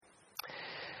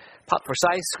Pat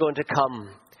Forsyth is going to come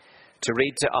to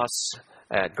read to us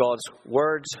God's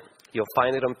Word. You'll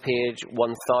find it on page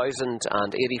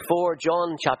 1084,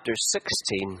 John chapter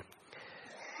 16,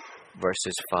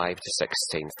 verses 5 to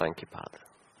 16. Thank you, Pat.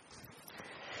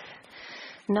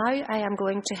 Now I am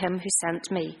going to him who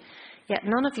sent me, yet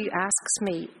none of you asks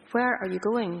me, where are you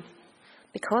going?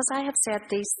 Because I have said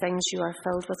these things, you are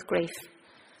filled with grief.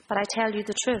 But I tell you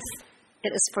the truth,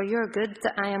 it is for your good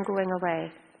that I am going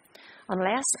away.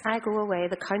 Unless I go away,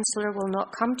 the Counselor will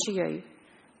not come to you.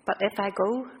 But if I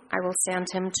go, I will send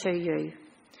him to you.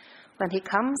 When he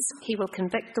comes, he will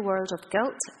convict the world of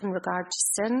guilt in regard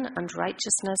to sin and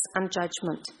righteousness and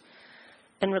judgment.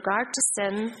 In regard to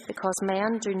sin, because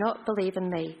men do not believe in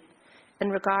me. In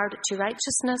regard to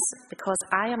righteousness, because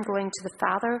I am going to the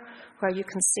Father, where you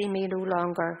can see me no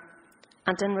longer.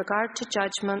 And in regard to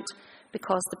judgment,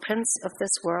 because the prince of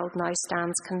this world now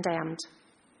stands condemned.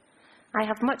 I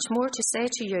have much more to say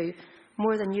to you,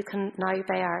 more than you can now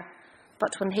bear.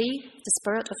 But when he, the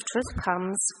Spirit of truth,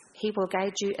 comes, he will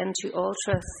guide you into all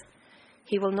truth.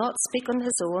 He will not speak on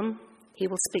his own. He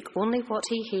will speak only what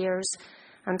he hears,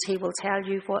 and he will tell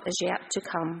you what is yet to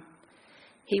come.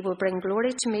 He will bring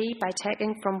glory to me by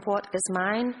taking from what is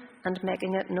mine and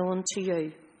making it known to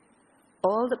you.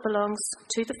 All that belongs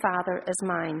to the Father is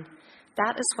mine.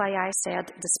 That is why I said,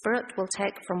 the Spirit will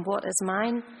take from what is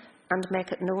mine and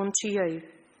make it known to you.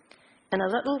 In a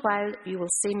little while you will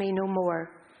see me no more,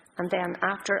 and then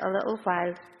after a little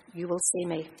while you will see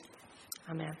me.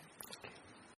 Amen.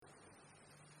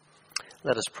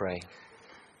 Let us pray.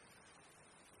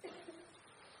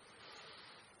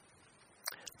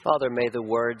 Father, may the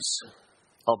words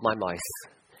of my mouth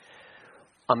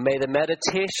and may the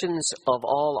meditations of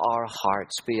all our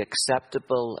hearts be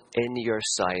acceptable in your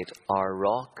sight, our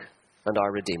rock and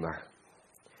our Redeemer.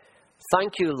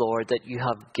 Thank you, Lord, that you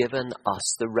have given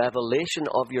us the revelation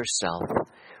of yourself,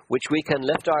 which we can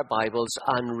lift our Bibles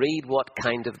and read what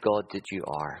kind of God that you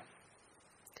are.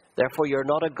 Therefore, you're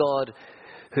not a God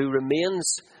who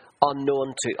remains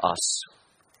unknown to us.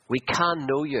 We can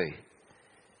know you.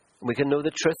 We can know the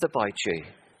truth about you.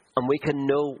 And we can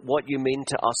know what you mean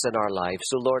to us in our lives.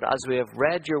 So, Lord, as we have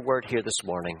read your word here this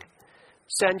morning,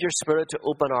 send your Spirit to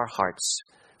open our hearts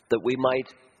that we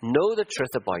might know the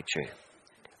truth about you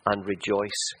and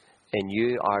rejoice in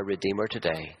you, our Redeemer,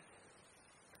 today.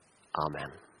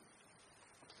 Amen.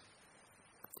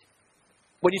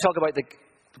 When you talk about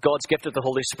God's gift of the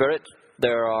Holy Spirit,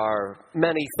 there are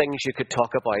many things you could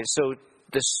talk about. So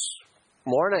this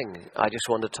morning, I just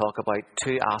want to talk about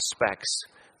two aspects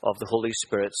of the Holy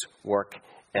Spirit's work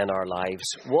in our lives.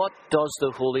 What does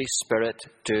the Holy Spirit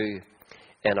do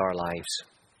in our lives?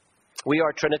 We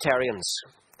are Trinitarians.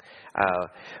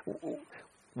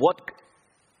 What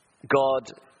God,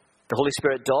 the Holy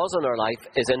Spirit, does in our life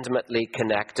is intimately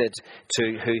connected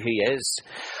to who he is.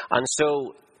 And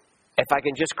so, if I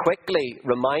can just quickly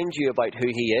remind you about who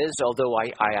he is, although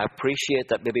I appreciate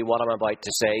that maybe what I'm about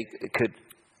to say could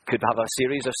have a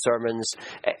series of sermons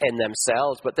in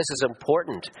themselves, but this is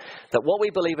important, that what we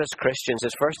believe as Christians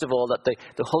is, first of all, that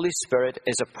the Holy Spirit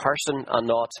is a person and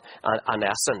not an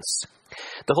essence.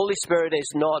 The Holy Spirit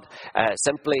is not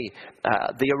simply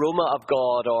the aroma of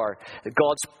God or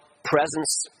God's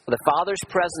presence, the Father's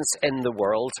presence in the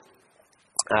world.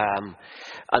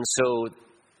 And so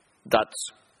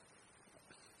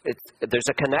there's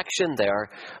a connection there.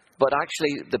 But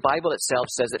actually, the Bible itself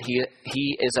says that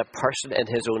he is a person in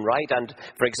his own right. And,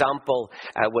 for example,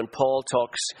 when Paul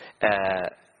talks,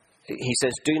 he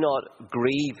says, do not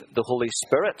grieve the Holy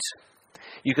Spirit.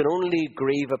 You can only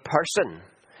grieve a person.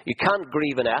 You can't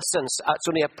grieve an essence. It's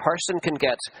only a person can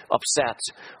get upset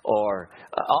or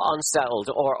unsettled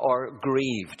or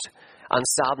grieved and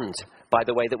saddened by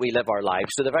the way that we live our lives.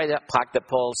 So the very fact that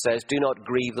Paul says, do not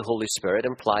grieve the Holy Spirit,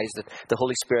 implies that the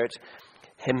Holy Spirit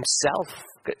himself,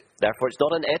 therefore it's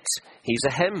not an it, he's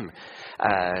a him.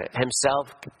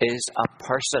 Himself is a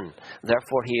person.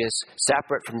 Therefore he is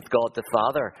separate from God the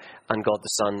Father and God the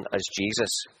Son as Jesus.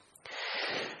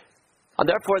 And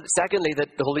therefore, secondly, that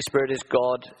the Holy Spirit is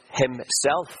God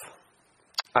himself.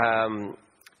 And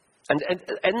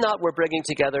in that we're bringing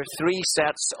together three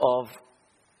sets of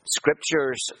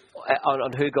scriptures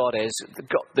on who God is.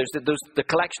 There's the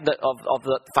collection of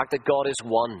the fact that God is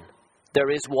one. There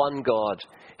is one God.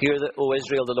 Hear, O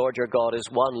Israel, the Lord your God is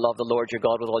one. Love the Lord your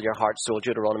God with all your heart, soul,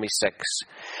 Deuteronomy 6.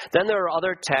 Then there are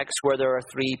other texts where there are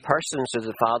three persons, of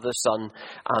the Father, the Son,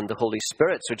 and the Holy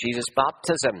Spirit. So Jesus'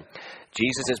 baptism,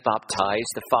 Jesus is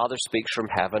baptized, the Father speaks from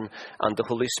heaven, and the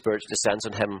Holy Spirit descends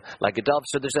on him like a dove.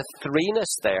 So there's a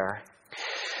threeness there.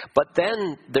 But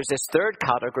then there's this third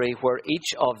category where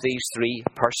each of these three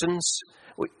persons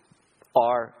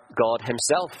or God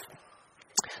himself.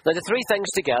 Now, the three things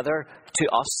together to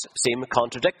us seem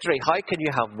contradictory. How can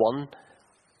you have one?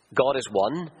 God is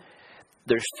one.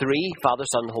 There's three, Father,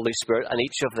 Son, and Holy Spirit, and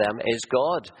each of them is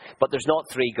God. But there's not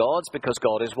three gods because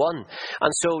God is one.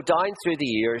 And so down through the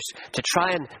years, to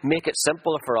try and make it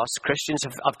simpler for us, Christians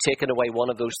have taken away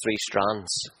one of those three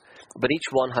strands. But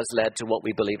each one has led to what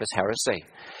we believe is heresy.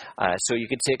 So you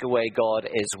can take away God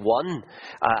is one,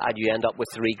 and you end up with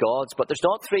three gods. But there's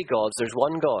not three gods, there's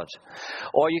one God.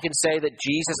 Or you can say that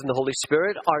Jesus and the Holy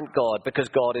Spirit aren't God because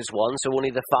God is one, so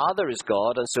only the Father is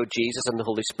God, and so Jesus and the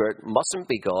Holy Spirit mustn't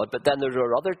be God. But then there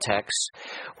are other texts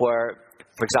where,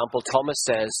 for example, Thomas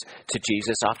says to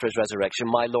Jesus after his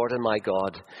resurrection, "My Lord and my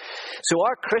God." So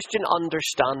our Christian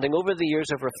understanding over the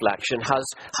years of reflection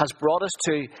has brought us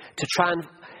to try and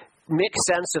make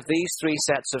sense of these three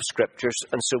sets of scriptures,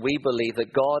 and so we believe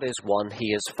that God is one.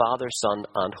 He is Father, Son,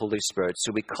 and Holy Spirit.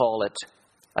 So we call it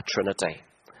a Trinity.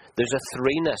 There's a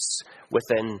threeness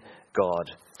within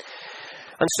God.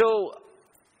 And so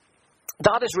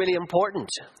that is really important,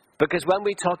 because when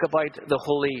we talk about the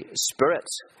Holy Spirit,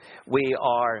 we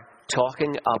are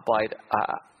talking about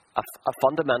a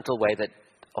fundamental way that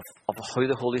of who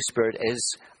the Holy Spirit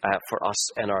is for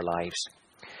us in our lives.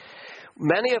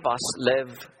 Many of us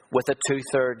live with a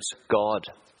two-thirds God.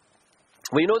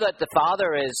 We know that the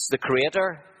Father is the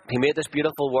Creator. He made this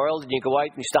beautiful world, and you go out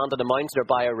and you stand on a mountain or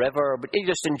by a river, but you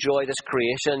just enjoy this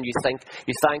creation. You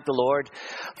thank the Lord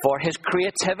for his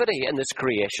creativity in this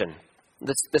creation.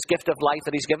 This gift of life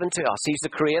that he's given to us. He's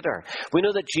the Creator. We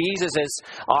know that Jesus is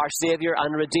our Saviour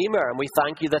and Redeemer, and we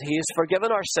thank you that he has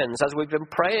forgiven our sins as we've been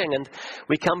praying, and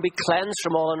we can be cleansed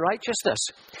from all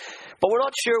unrighteousness. But we're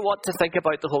not sure what to think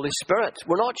about the Holy Spirit.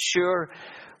 We're not sure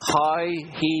how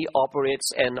he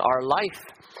operates in our life.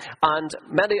 And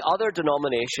many other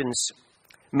denominations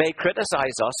may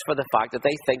criticize us for the fact that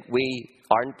they think we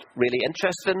aren't really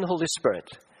interested in the Holy Spirit.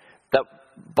 That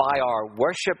by our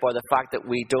worship, or the fact that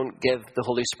we don't give the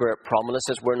Holy Spirit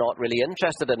promises, we're not really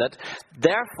interested in it.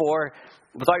 Therefore,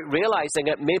 without realizing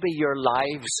it, maybe your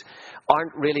lives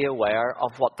aren't really aware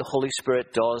of what the Holy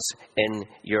Spirit does in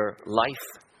your life.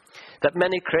 That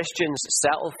many Christians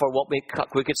settle for what we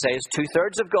could say is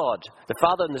two-thirds of God, the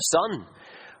Father and the Son,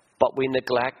 but we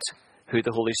neglect who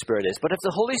the Holy Spirit is. But if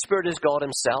the Holy Spirit is God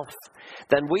himself,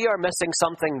 then we are missing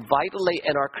something vitally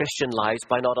in our Christian lives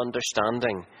by not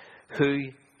understanding who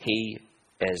he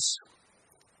is.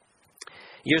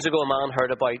 Years ago, a man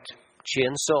heard about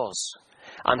chainsaws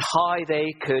and how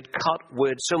they could cut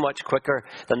wood so much quicker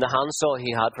than the handsaw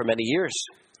he had for many years.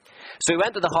 So he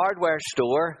went to the hardware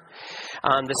store,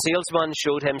 and the salesman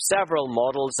showed him several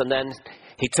models, and then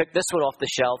he took this one off the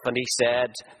shelf and he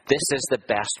said, "This is the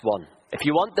best one. If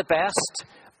you want the best,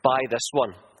 buy this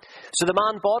one." So the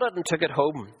man bought it and took it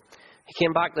home. He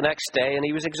came back the next day and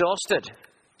he was exhausted.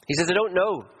 He says, "I don't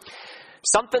know.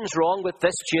 Something's wrong with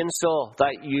this chainsaw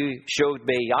that you showed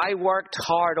me. I worked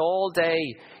hard all day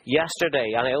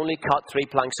yesterday and I only cut 3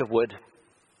 planks of wood.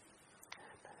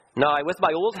 Now, with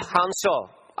my old handsaw,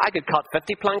 I could cut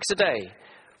 50 planks a day,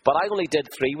 but I only did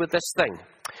 3 with this thing."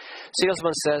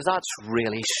 Salesman says, "That's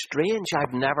really strange.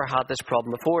 I've never had this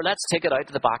problem before. Let's take it out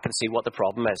to the back and see what the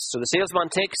problem is." So the salesman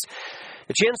takes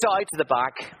the chainsaw out to the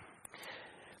back.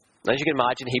 As you can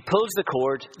imagine, he pulls the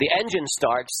cord, the engine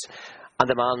starts, and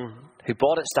the man who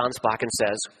bought it stands back and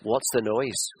says, "What's the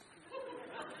noise?"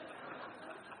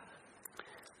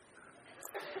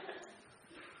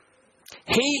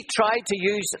 He tried to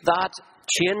use that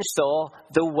chainsaw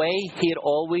the way he had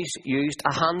always used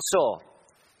a handsaw.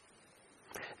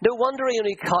 No wonder he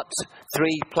only cut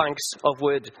 3 planks of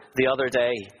wood the other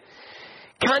day.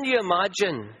 Can you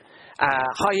imagine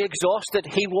how exhausted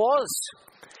he was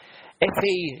if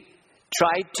he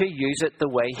tried to use it the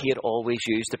way he had always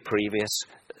used the previous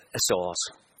saws?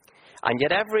 And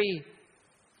yet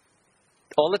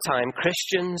all the time,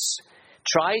 Christians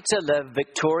try to live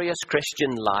victorious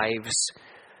Christian lives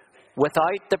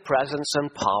without the presence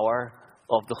and power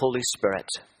of the Holy Spirit.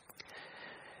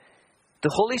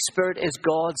 The Holy Spirit is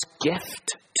God's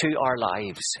gift to our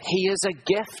lives. He is a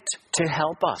gift to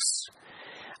help us.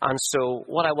 And so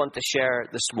what I want to share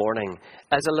this morning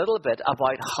is a little bit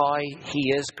about how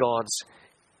he is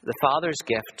the Father's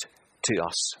gift to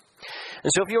us.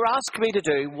 And so if you were asking me to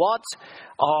do, what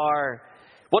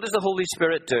does the Holy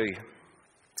Spirit do?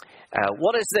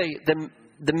 What is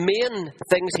the main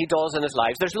things he does in his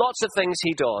life? There's lots of things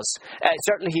he does.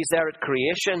 Certainly he's there at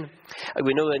creation.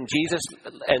 We know in Jesus,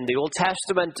 in the Old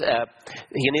Testament,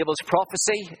 he enables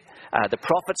prophecy. The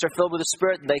prophets are filled with the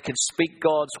Spirit, and they can speak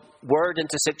God's word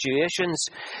into situations.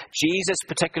 Jesus,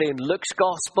 particularly in Luke's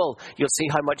Gospel, you'll see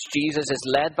how much Jesus is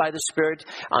led by the Spirit,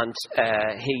 and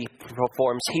he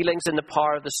performs healings in the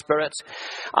power of the Spirit.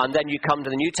 And then you come to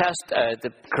the New Testament,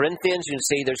 the Corinthians, you'll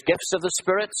see there's gifts of the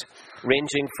Spirit,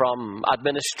 ranging from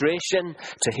administration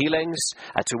to healings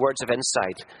to words of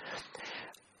insight.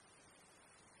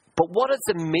 But what is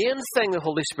the main thing the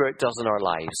Holy Spirit does in our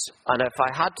lives? And if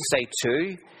I had to say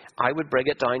two, I would bring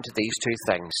it down to these two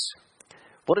things.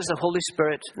 What is the Holy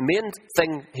Spirit? The main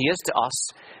thing He is to us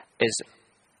is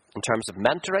in terms of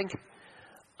mentoring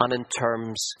and in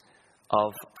terms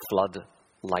of flood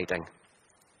lighting.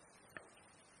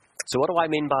 So what do I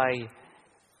mean by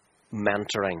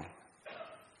mentoring?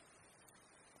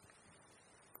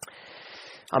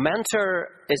 A mentor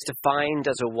is defined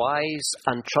as a wise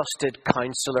and trusted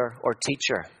counselor or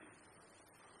teacher.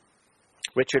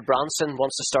 Richard Branson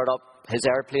wants to start up his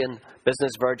airplane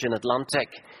business, Virgin Atlantic.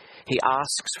 He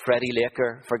asks Freddie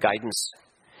Laker for guidance.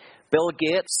 Bill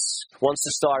Gates wants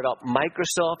to start up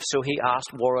Microsoft, so he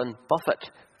asked Warren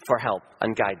Buffett for help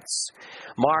and guidance.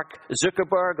 Mark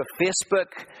Zuckerberg of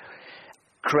Facebook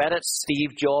credits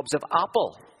Steve Jobs of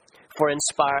Apple for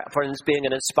being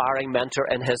an inspiring mentor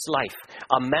in his life.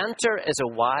 A mentor is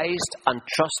a wise and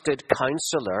trusted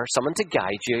counselor, someone to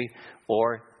guide you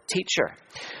or teacher.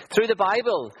 Through the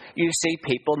Bible, you see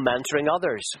people mentoring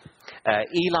others.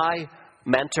 Eli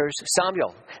mentors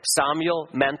Samuel. Samuel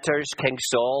mentors King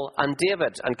Saul and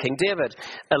King David.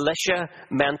 Elisha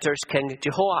mentors King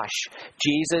Jehoash.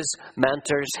 Jesus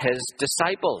mentors his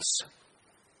disciples.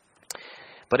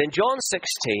 But in John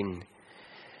 16,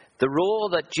 the role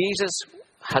that Jesus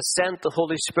has sent the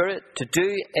Holy Spirit to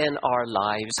do in our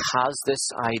lives has this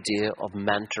idea of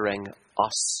mentoring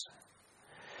us.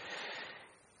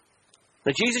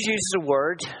 Now, Jesus uses a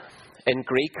word in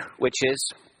Greek which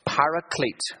is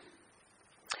paraclete.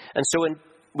 And so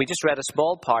we just read a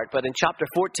small part, but in chapter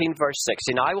 14, verse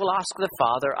 16, I will ask the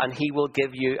Father, and He will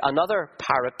give you another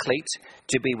paraclete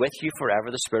to be with you forever,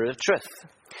 the Spirit of truth.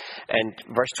 And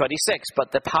verse 26,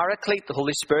 but the Paraclete, the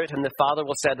Holy Spirit, whom the Father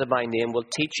will send in my name, will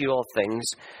teach you all things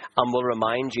and will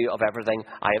remind you of everything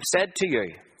I have said to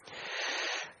you.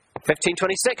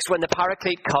 15:26, when the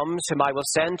Paraclete comes, whom I will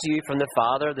send to you from the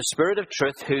Father, the Spirit of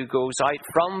truth who goes out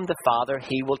from the Father,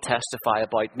 He will testify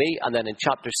about me. And then in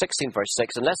chapter 16, verse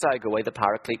 6, unless I go away, the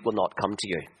Paraclete will not come to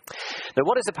you. Now,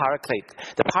 what is the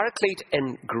Paraclete? The Paraclete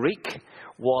in Greek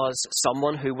was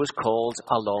someone who was called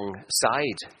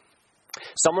alongside.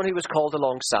 Someone who was called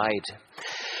alongside.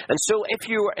 And so if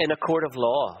you were in a court of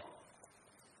law,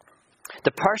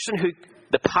 the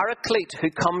Paraclete who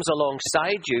comes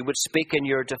alongside you would speak in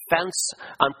your defense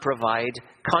and provide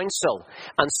counsel.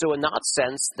 And so in that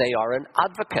sense, they are an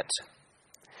advocate.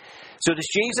 So does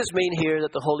Jesus mean here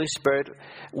that the Holy Spirit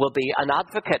will be an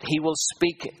advocate? He will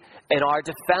speak in our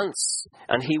defense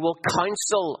and He will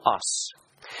counsel us.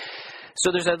 So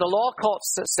there's the law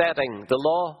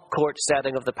court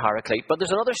setting of the Paraclete, but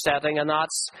there's another setting, and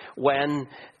that's when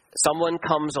someone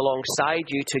comes alongside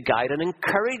you to guide and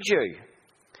encourage you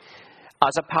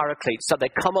as a Paraclete. So they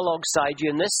come alongside you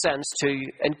in this sense to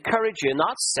encourage you. In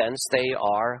that sense, they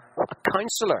are a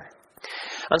counselor.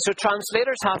 And so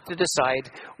translators have to decide,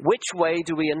 which way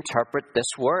do we interpret this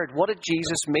word? What did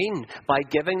Jesus mean by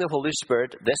giving the Holy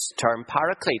Spirit this term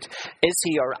Paraclete? Is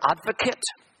He our advocate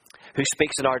who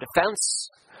speaks in our defense?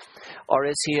 Or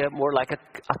is He more like a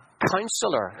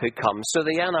counselor who comes? So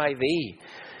the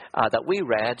NIV that we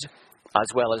read, as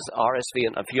well as RSV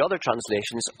and a few other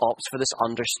translations, opts for this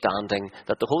understanding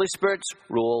that the Holy Spirit's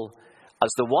role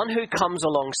as the one who comes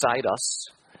alongside us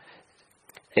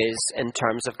is in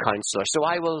terms of counselor. So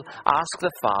I will ask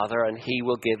the Father, and He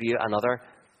will give you another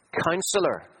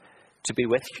counselor to be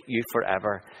with you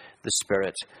forever, the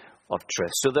Spirit of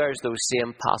truth. So there's those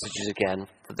same passages again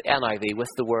for the NIV with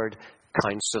the word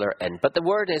counselor in. But the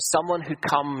word is someone who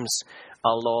comes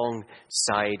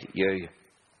alongside you.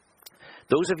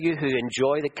 Those of you who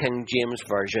enjoy the King James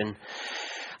Version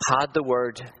had the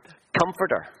word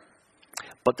comforter.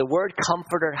 But the word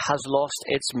comforter has lost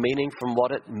its meaning from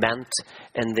what it meant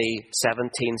in the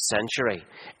 17th century.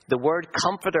 The word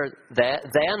comforter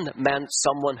then meant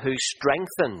someone who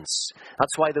strengthens.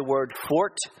 That's why the word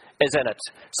fort is in it.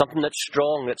 Something that's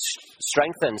strong, that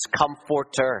strengthens,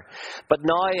 comforter. But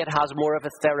now it has more of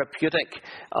a therapeutic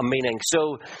meaning.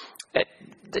 So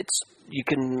you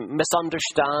can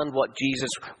misunderstand what Jesus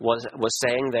was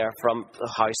saying there from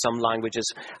how some languages,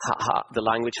 the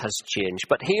language has changed.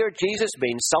 But here Jesus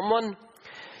means someone,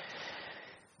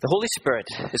 the Holy Spirit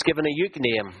is given a unique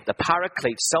name, the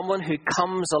Paraclete, someone who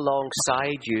comes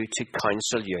alongside you to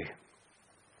counsel you.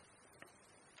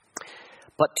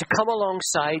 but to come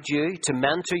alongside you, to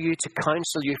mentor you, to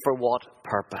counsel you for what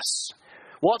purpose?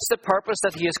 What's the purpose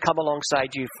that he has come alongside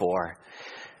you for?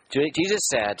 Jesus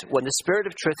said, when the Spirit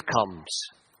of truth comes,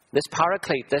 this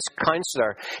Paraclete, this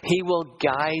counselor, he will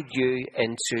guide you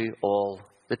into all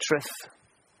the truth.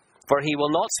 For he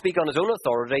will not speak on his own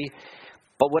authority,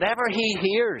 but whatever he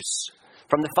hears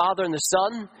from the Father and the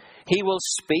Son, he will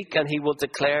speak and he will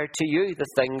declare to you the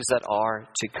things that are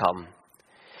to come.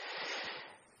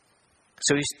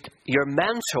 So he's your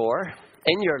mentor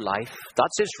in your life.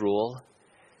 That's his role,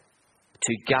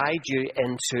 to guide you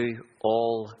into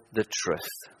all the truth.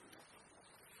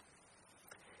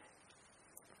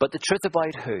 But the truth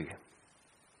about who?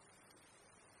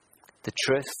 The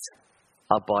truth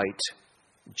about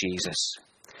Jesus.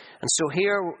 And so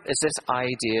here is this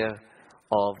idea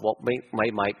of what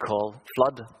we might call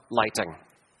floodlighting.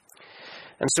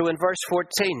 And so in verse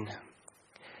 14,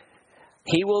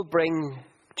 he will bring,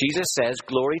 Jesus says,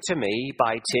 glory to me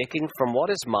by taking from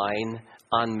what is mine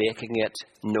and making it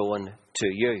known to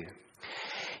you.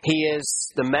 He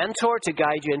is the mentor to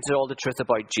guide you into all the truth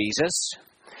about Jesus,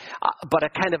 but a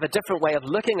kind of a different way of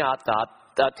looking at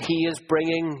that he is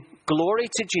bringing glory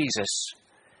to Jesus.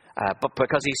 But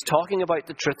because he's talking about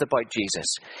the truth about Jesus,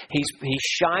 he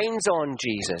shines on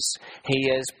Jesus. He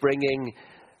is bringing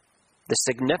the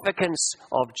significance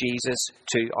of Jesus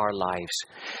to our lives.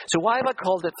 So why have I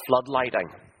called it floodlighting?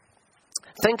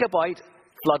 Think about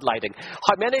floodlighting.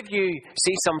 How many of you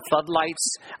see some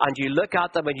floodlights and you look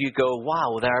at them and you go,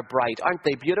 wow, they're bright. Aren't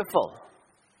they beautiful?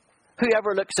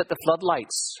 Whoever looks at the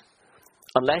floodlights,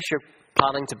 unless you're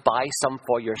planning to buy some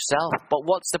for yourself. But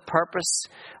what's the purpose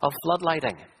of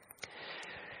floodlighting?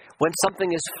 When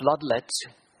something is floodlit,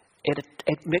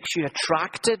 it makes you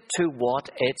attracted to what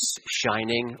it's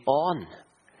shining on.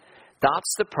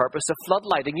 That's the purpose of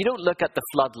floodlighting. You don't look at the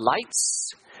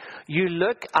floodlights. You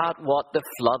look at what the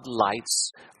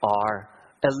floodlights are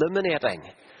illuminating.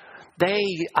 They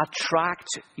attract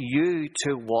you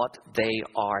to what they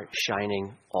are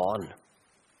shining on.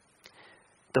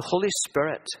 The Holy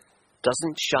Spirit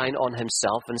doesn't shine on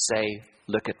himself and say,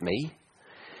 look at me.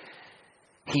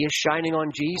 He is shining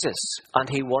on Jesus, and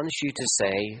he wants you to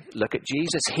say, look at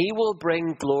Jesus. He will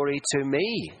bring glory to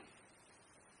me.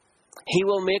 He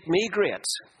will make me great.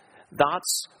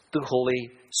 That's the Holy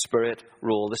Spirit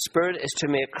role. The Spirit is to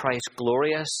make Christ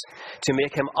glorious, to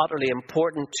make him utterly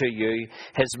important to you.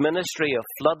 His ministry of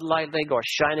floodlighting or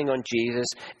shining on Jesus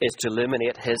is to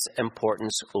illuminate his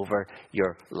importance over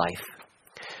your life.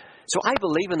 So I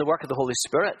believe in the work of the Holy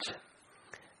Spirit.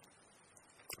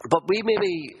 But we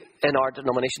maybe, in our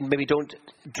denomination, maybe don't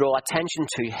draw attention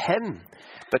to him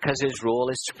because his role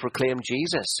is to proclaim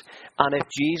Jesus. And if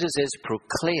Jesus is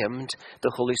proclaimed,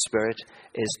 the Holy Spirit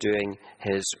is doing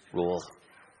his role.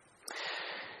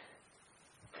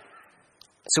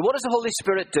 So what does the Holy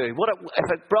Spirit do?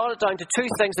 If it brought it down to two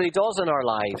things that he does in our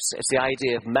lives, it's the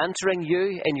idea of mentoring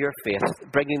you in your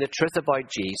faith, bringing the truth about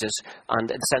Jesus,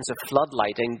 and in the sense of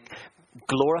floodlighting,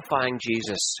 glorifying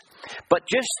Jesus. But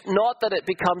just not that it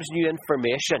becomes new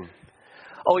information.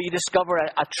 Or you discover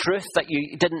a truth that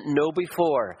you didn't know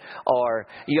before. Or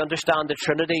you understand the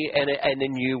Trinity in a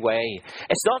new way.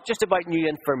 It's not just about new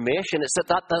information. It's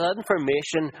that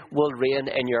information will reign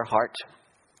in your heart.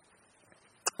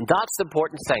 That's the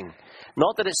important thing.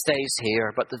 Not that it stays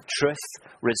here, but the truth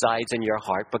resides in your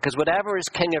heart. Because whatever is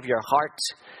king of your heart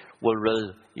will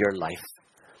rule your life.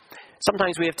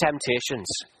 Sometimes we have temptations.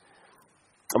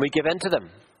 And we give in to them.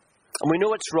 And we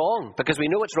know it's wrong, because we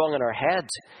know it's wrong in our head.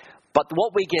 But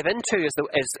what we give into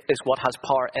is what has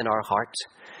power in our heart.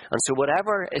 And so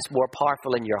whatever is more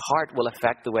powerful in your heart will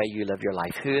affect the way you live your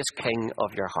life. Who is king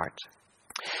of your heart?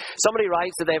 Somebody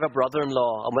writes that they have a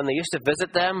brother-in-law, and when they used to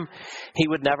visit them, he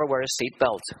would never wear a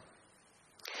seatbelt.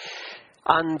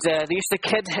 And they used to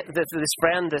kid,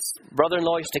 this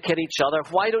brother-in-law used to kid each other,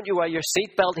 why don't you wear your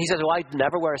seatbelt? He says, well, I'd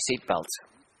never wear a seatbelt.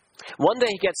 One day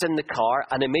he gets in the car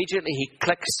and immediately he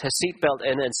clicks his seatbelt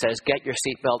in and says, get your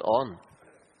seatbelt on.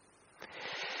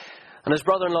 And his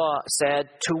brother-in-law said,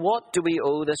 to what do we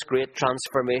owe this great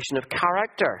transformation of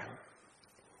character?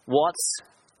 What's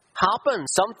happened?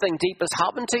 Something deep has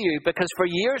happened to you, because for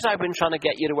years I've been trying to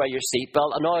get you to wear your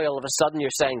seatbelt, and now all of a sudden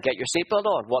you're saying, get your seatbelt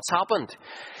on. What's happened?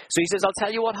 So he says, I'll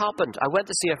tell you what happened. I went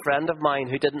to see a friend of mine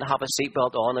who didn't have a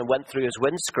seatbelt on and went through his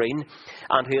windscreen,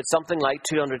 and who had something like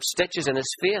 200 stitches in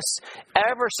his face.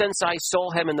 Ever since I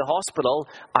saw him in the hospital,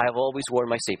 I have always worn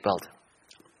my seatbelt.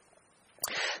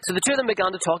 So the two of them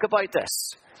began to talk about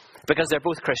this, because they're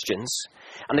both Christians.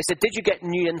 And they said, did you get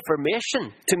new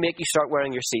information to make you start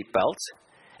wearing your seatbelt?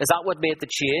 Is that what made the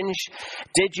change?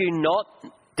 Did you not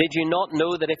Did you not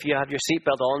know that if you had your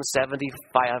seatbelt on,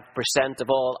 75% of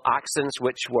all accidents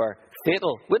which were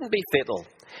fatal wouldn't be fatal?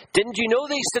 Didn't you know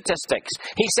these statistics?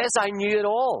 He says, I knew it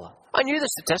all. I knew the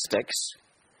statistics.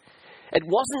 It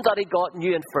wasn't that he got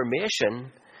new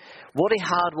information. What he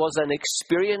had was an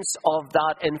experience of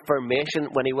that information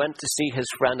when he went to see his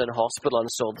friend in hospital and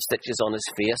saw the stitches on his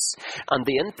face. And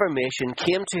the information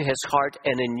came to his heart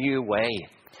in a new way.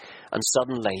 And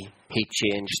suddenly he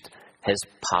changed his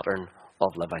pattern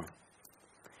of living.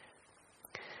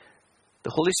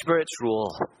 The Holy Spirit's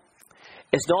role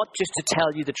is not just to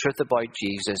tell you the truth about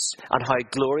Jesus and how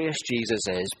glorious Jesus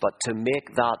is, but to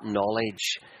make that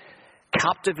knowledge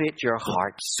captivate your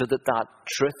heart so that that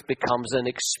truth becomes an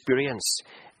experience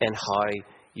in how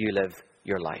you live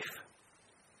your life.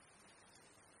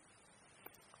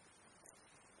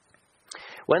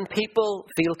 When people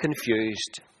feel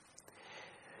confused,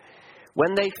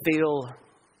 when they feel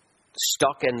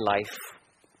stuck in life,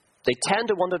 they tend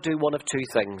to want to do one of two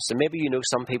things. And maybe you know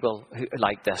some people who are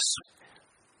like this.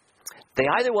 They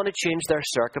either want to change their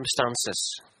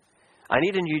circumstances. I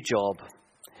need a new job.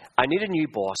 I need a new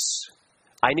boss.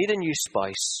 I need a new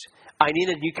spouse. I need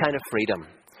a new kind of freedom.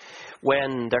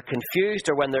 When they're confused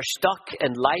or when they're stuck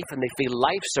in life and they feel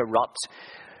life's a rut,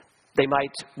 they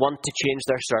might want to change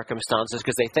their circumstances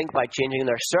because they think by changing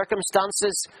their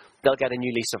circumstances, they'll get a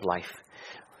new lease of life.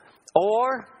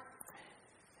 Or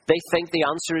they think the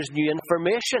answer is new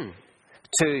information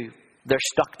to their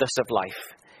stuckness of life.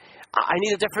 I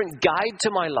need a different guide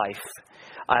to my life.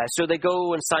 So they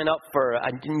go and sign up for a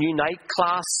new night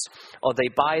class, or they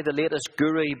buy the latest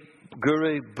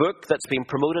guru book that's been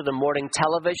promoted on morning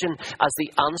television as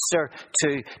the answer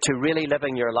to really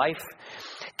living your life.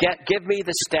 Give me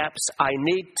the steps I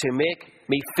need to make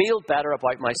me feel better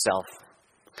about myself.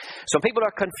 So when people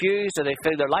are confused or they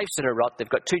feel their life's in a rut, they've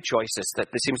got two choices. That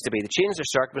there seems to be to change their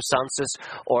circumstances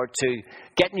or to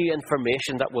get new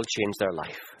information that will change their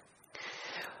life.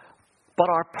 But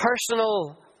our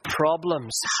personal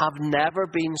problems have never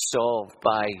been solved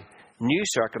by new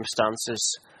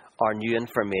circumstances or new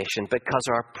information, because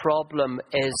our problem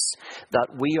is that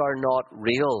we are not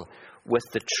real with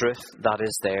the truth that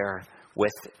is there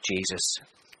with Jesus.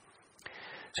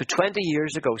 So 20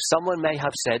 years ago, someone may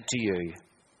have said to you,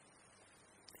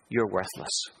 you're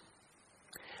worthless.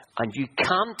 And you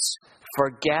can't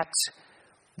forget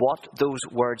what those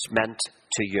words meant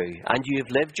to you. And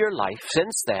you've lived your life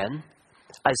since then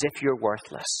as if you're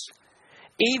worthless.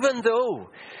 Even though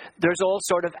there's all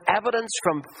sort of evidence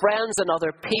from friends and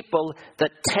other people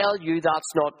that tell you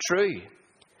that's not true.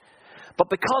 But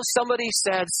because somebody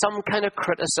said some kind of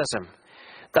criticism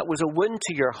that was a wound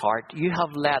to your heart, you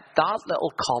have let that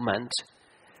little comment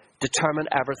determine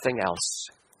everything else.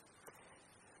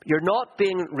 You're not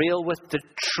being real with the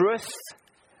truth,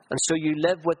 and so you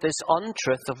live with this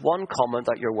untruth of one comment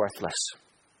that you're worthless.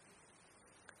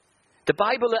 The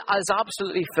Bible is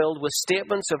absolutely filled with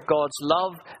statements of God's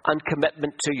love and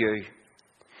commitment to you.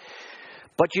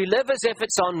 But you live as if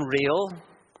it's unreal,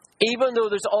 even though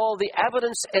there's all the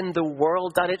evidence in the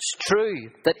world that it's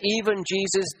true, that even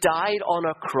Jesus died on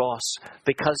a cross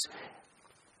because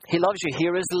he loves you.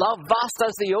 Here is love, vast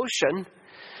as the ocean.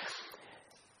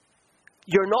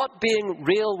 You're not being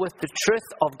real with the truth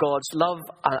of God's love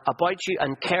about you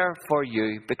and care for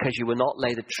you because you will not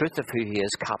let the truth of who he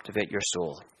is captivate your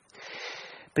soul.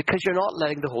 Because you're not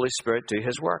letting the Holy Spirit do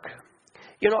his work.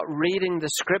 You're not reading the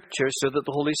scriptures so that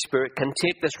the Holy Spirit can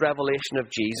take this revelation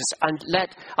of Jesus and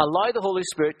allow the Holy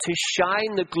Spirit to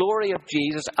shine the glory of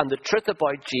Jesus and the truth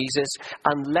about Jesus,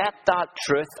 and let that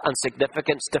truth and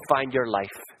significance define your life.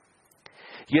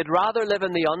 You'd rather live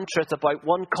in the untruth about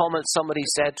one comment somebody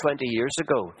said 20 years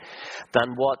ago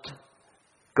than what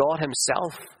God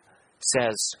himself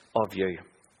says of you.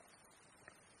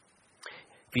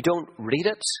 If you don't read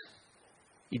it,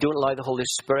 you don't allow the Holy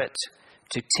Spirit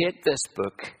to take this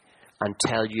book and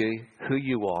tell you who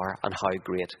you are and how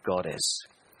great God is.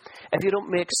 If you don't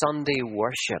make Sunday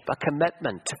worship a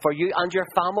commitment for you and your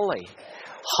family,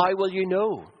 how will you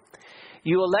know?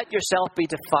 You will let yourself be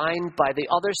defined by the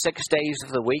other 6 days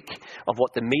of the week of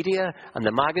what the media and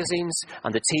the magazines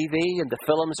and the TV and the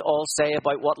films all say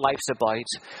about what life's about,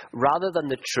 rather than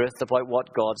the truth about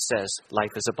what God says life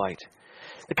is about.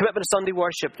 The commitment of Sunday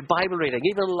worship, the Bible reading,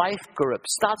 even life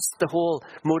groups. That's the whole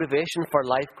motivation for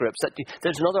life groups. That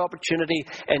there's another opportunity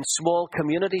in small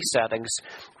community settings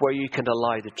where you can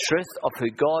allow the truth of who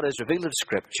God is revealed in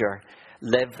Scripture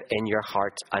live in your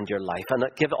heart and your life. And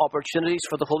give opportunities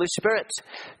for the Holy Spirit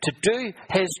to do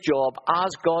his job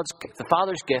as the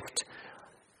Father's gift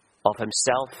of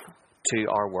himself to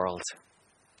our world.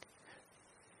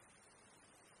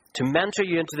 to mentor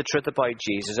you into the truth about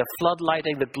Jesus, of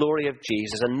floodlighting the glory of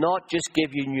Jesus, and not just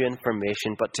give you new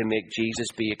information, but to make Jesus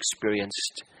be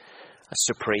experienced as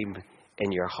supreme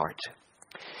in your heart.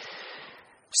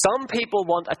 Some people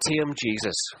want a tame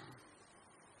Jesus.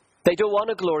 They don't want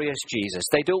a glorious Jesus.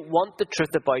 They don't want the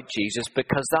truth about Jesus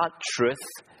because that truth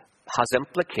has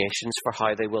implications for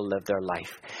how they will live their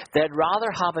life. They'd rather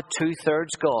have a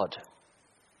two-thirds God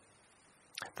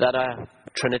than a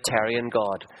Trinitarian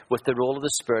God with the role of the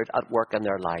Spirit at work in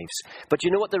their lives. But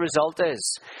you know what the result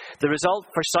is? The result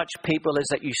for such people is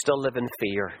that you still live in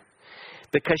fear.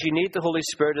 Because you need the Holy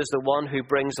Spirit as the one who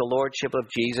brings the Lordship of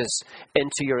Jesus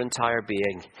into your entire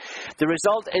being. The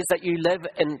result is that you live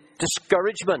in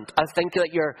discouragement. I think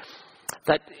that you're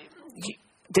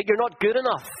not good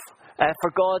enough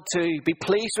for God to be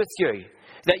pleased with you.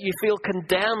 That you feel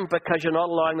condemned because you're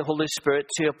not allowing the Holy Spirit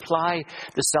to apply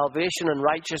the salvation and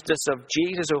righteousness of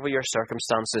Jesus over your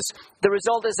circumstances. The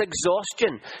result is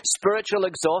exhaustion, spiritual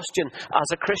exhaustion as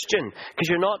a Christian,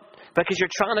 because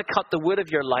you're trying to cut the wood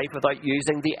of your life without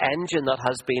using the engine that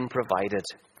has been provided.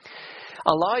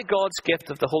 Allow God's gift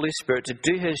of the Holy Spirit to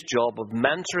do His job of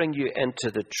mentoring you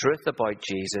into the truth about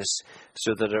Jesus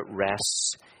so that it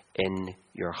rests in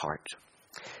your heart.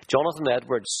 Jonathan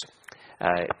Edwards,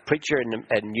 preacher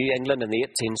in New England in the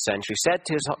 18th century, said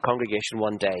to his congregation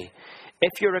one day,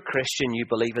 "If you're a Christian, you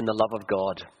believe in the love of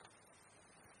God."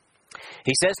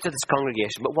 He says to this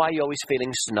congregation, "But why are you always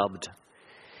feeling snubbed?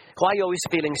 Why are you always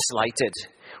feeling slighted?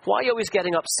 Why are you always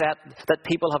getting upset that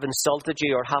people have insulted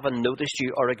you or haven't noticed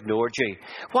you or ignored you?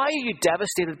 Why are you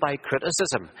devastated by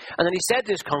criticism?" And then he said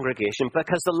to his congregation,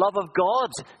 "Because the love of God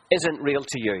isn't real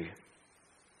to you.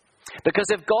 Because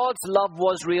if God's love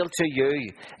was real to you,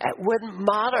 it wouldn't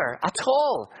matter at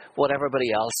all what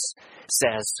everybody else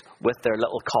says with their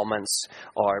little comments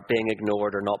or being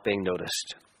ignored or not being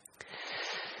noticed."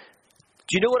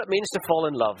 Do you know what it means to fall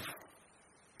in love?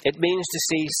 It means to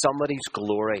see somebody's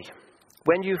glory.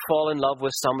 When you fall in love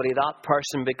with somebody, that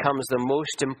person becomes the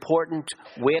most important,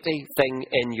 weighty thing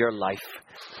in your life.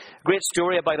 Great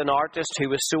story about an artist who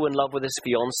was so in love with his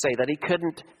fiancée that he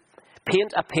couldn't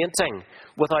paint a painting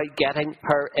without getting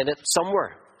her in it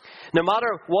somewhere. No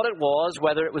matter what it was,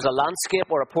 whether it was a landscape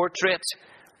or a portrait,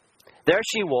 there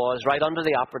she was right under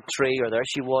the apple tree, or there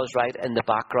she was right in the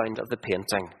background of the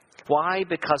painting. Why?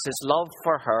 Because his love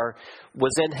for her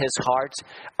was in his heart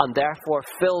and therefore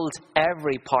filled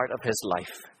every part of his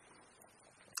life.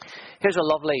 Here's a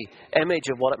lovely image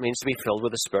of what it means to be filled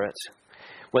with the Spirit.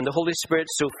 When the Holy Spirit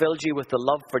so fills you with the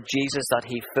love for Jesus that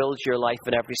He fills your life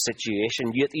in every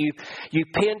situation, you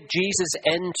paint Jesus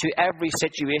into every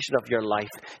situation of your life.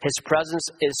 His presence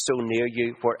is so near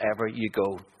you wherever you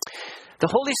go.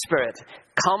 The Holy Spirit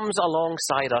comes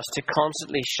alongside us to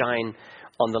constantly shine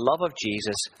on the love of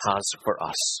Jesus has for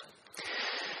us.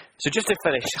 So just to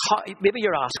finish, maybe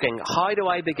you're asking, how do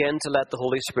I begin to let the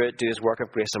Holy Spirit do His work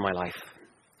of grace in my life?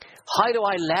 How do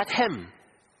I let Him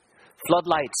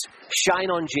floodlights shine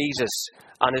on Jesus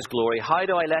and His glory? How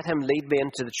do I let Him lead me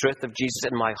into the truth of Jesus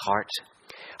in my heart?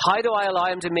 How do I allow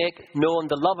Him to make known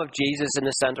the love of Jesus in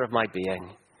the center of my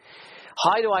being?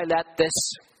 How do I let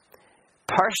this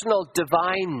personal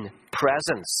divine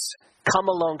presence come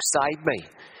alongside me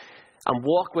and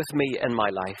walk with me in my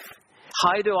life?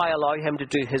 How do I allow Him to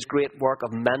do His great work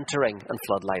of mentoring and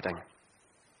floodlighting?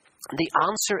 The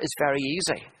answer is very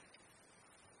easy.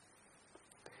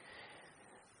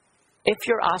 If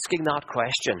you're asking that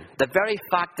question, the very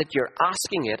fact that you're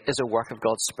asking it is a work of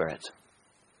God's Spirit.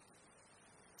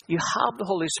 You have the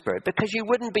Holy Spirit because you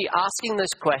wouldn't be asking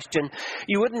this question.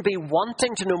 You wouldn't be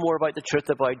wanting to know more about the truth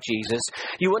about Jesus.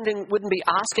 You wouldn't be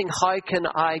asking, how can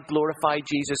I glorify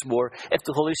Jesus more, if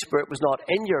the Holy Spirit was not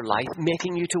in your life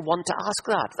making you to want to ask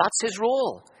that. That's His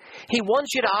role. He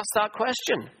wants you to ask that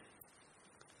question.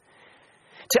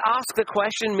 To ask the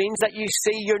question means that you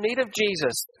see your need of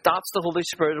Jesus. That's the Holy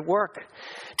Spirit at work.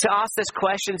 To ask this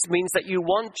question means that you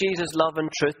want Jesus' love and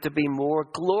truth to be more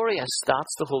glorious.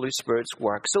 That's the Holy Spirit's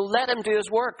work. So let Him do His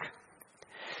work.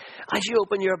 As you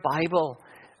open your Bible,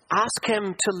 ask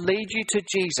Him to lead you to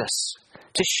Jesus,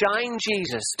 to shine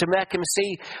Jesus, to make Him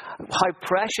see how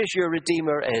precious your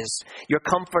Redeemer is, your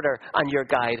Comforter and your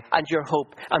Guide and your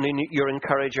hope and your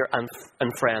encourager and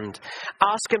friend.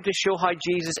 Ask Him to show how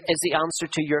Jesus is the answer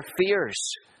to your fears,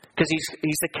 because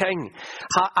He's the King.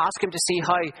 Ask Him to see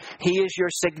how He is your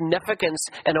significance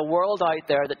in a world out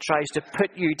there that tries to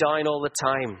put you down all the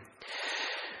time.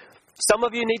 Some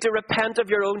of you need to repent of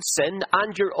your own sin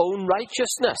and your own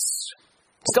righteousness.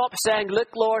 Stop saying, "Look,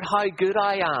 Lord, how good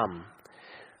I am."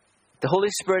 The Holy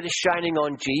Spirit is shining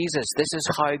on Jesus. This is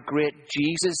how great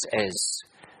Jesus is.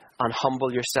 And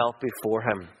humble yourself before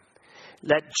Him.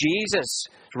 Let Jesus'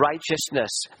 righteousness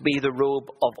be the robe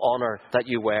of honor that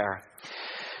you wear.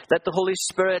 Let the Holy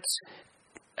Spirit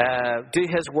do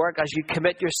His work as you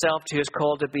commit yourself to His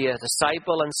call to be a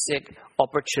disciple and seek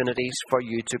opportunities for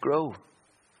you to grow.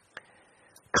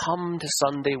 Come to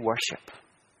Sunday worship.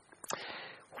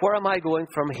 Where am I going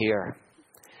from here?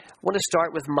 I want to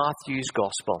start with Matthew's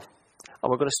Gospel. And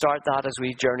we're going to start that as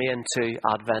we journey into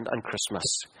Advent and Christmas.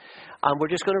 And we're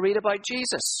just going to read about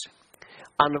Jesus.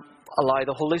 And allow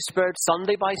the Holy Spirit,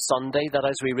 Sunday by Sunday, that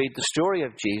as we read the story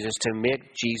of Jesus, to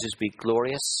make Jesus be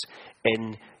glorious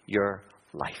in your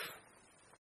life.